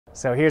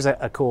So here's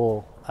a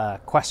cool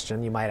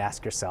question you might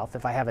ask yourself.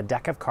 If I have a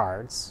deck of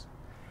cards,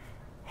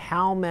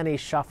 how many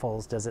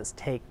shuffles does it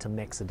take to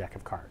mix a deck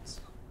of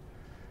cards?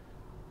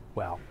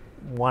 Well,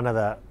 one of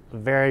the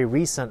very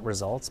recent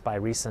results, by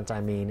recent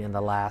I mean in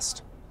the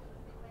last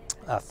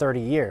 30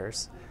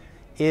 years,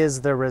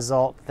 is the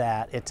result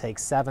that it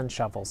takes 7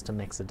 shuffles to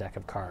mix a deck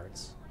of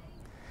cards.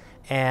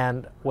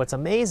 And what's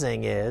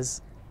amazing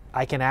is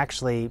I can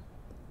actually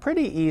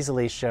pretty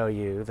easily show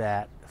you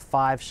that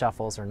 5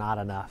 shuffles are not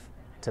enough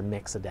to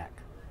mix a deck.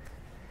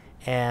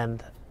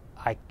 And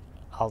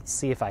I'll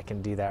see if I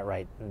can do that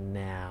right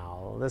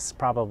now. This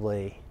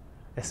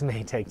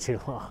may take too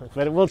long,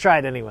 but we'll try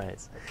it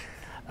anyways.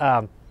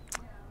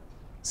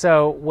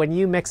 So when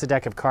you mix a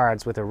deck of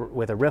cards with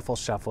a riffle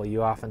shuffle,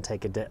 you often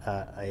take a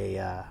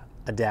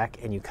deck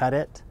and you cut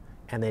it,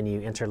 and then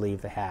you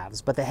interleave the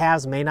halves. But the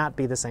halves may not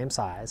be the same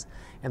size,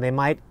 and they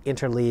might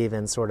interleave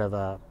in sort of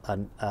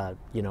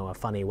a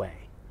funny way,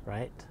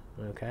 right?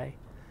 Okay.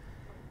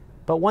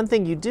 But one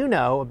thing you do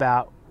know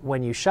about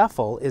when you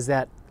shuffle is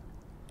that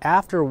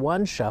after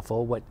one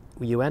shuffle, what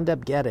you end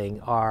up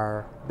getting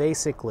are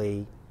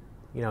basically,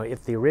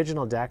 if the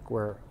original deck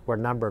were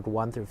numbered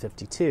 1 through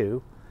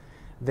 52,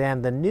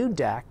 then the new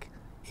deck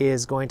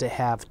is going to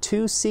have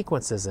 2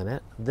 sequences in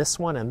it, this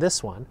one and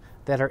this one,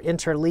 that are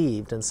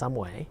interleaved in some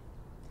way.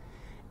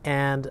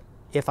 And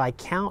if I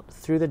count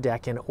through the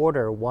deck in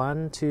order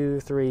 1, 2,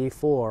 3,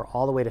 4,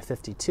 all the way to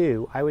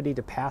 52, I would need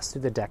to pass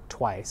through the deck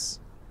twice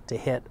to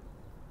hit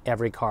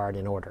every card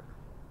in order.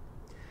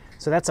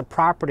 So that's a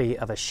property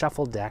of a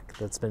shuffled deck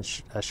that's been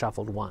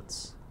shuffled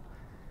once.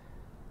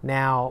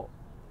 Now,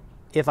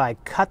 if I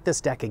cut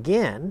this deck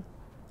again,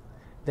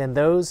 then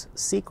those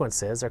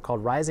sequences are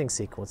called rising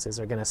sequences,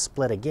 are going to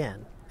split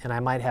again. And I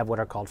might have what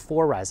are called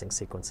 4 rising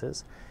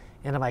sequences.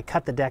 And if I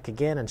cut the deck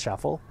again and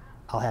shuffle,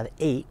 I'll have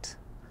 8.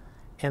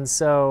 And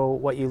so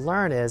what you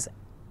learn is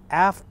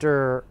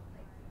after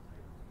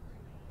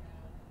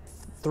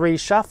 3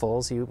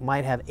 shuffles, you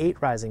might have 8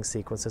 rising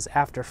sequences.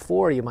 After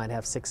 4, you might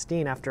have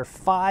 16. After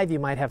 5, you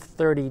might have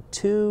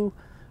 32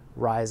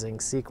 rising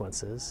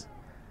sequences.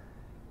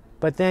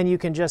 But then you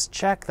can just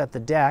check that the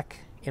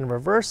deck in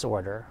reverse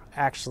order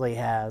actually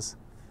has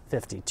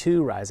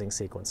 52 rising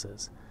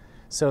sequences.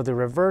 So the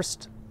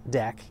reversed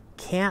deck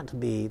can't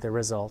be the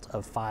result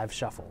of 5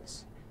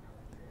 shuffles.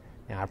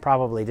 Now, I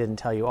probably didn't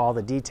tell you all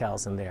the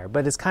details in there,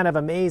 but it's kind of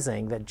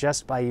amazing that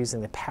just by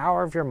using the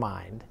power of your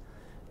mind,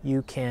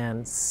 you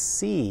can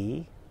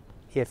see,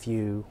 if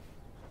you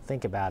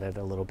think about it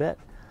a little bit,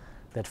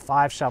 that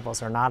 5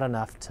 shuffles are not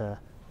enough to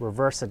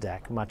reverse a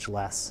deck, much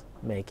less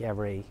make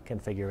every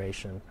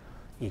configuration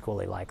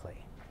equally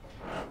likely.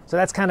 So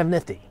that's kind of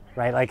nifty,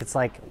 right? It's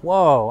like,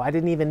 whoa, I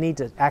didn't even need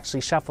to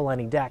actually shuffle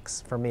any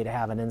decks for me to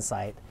have an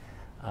insight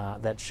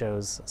that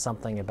shows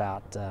something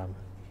about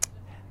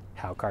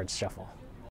how cards shuffle.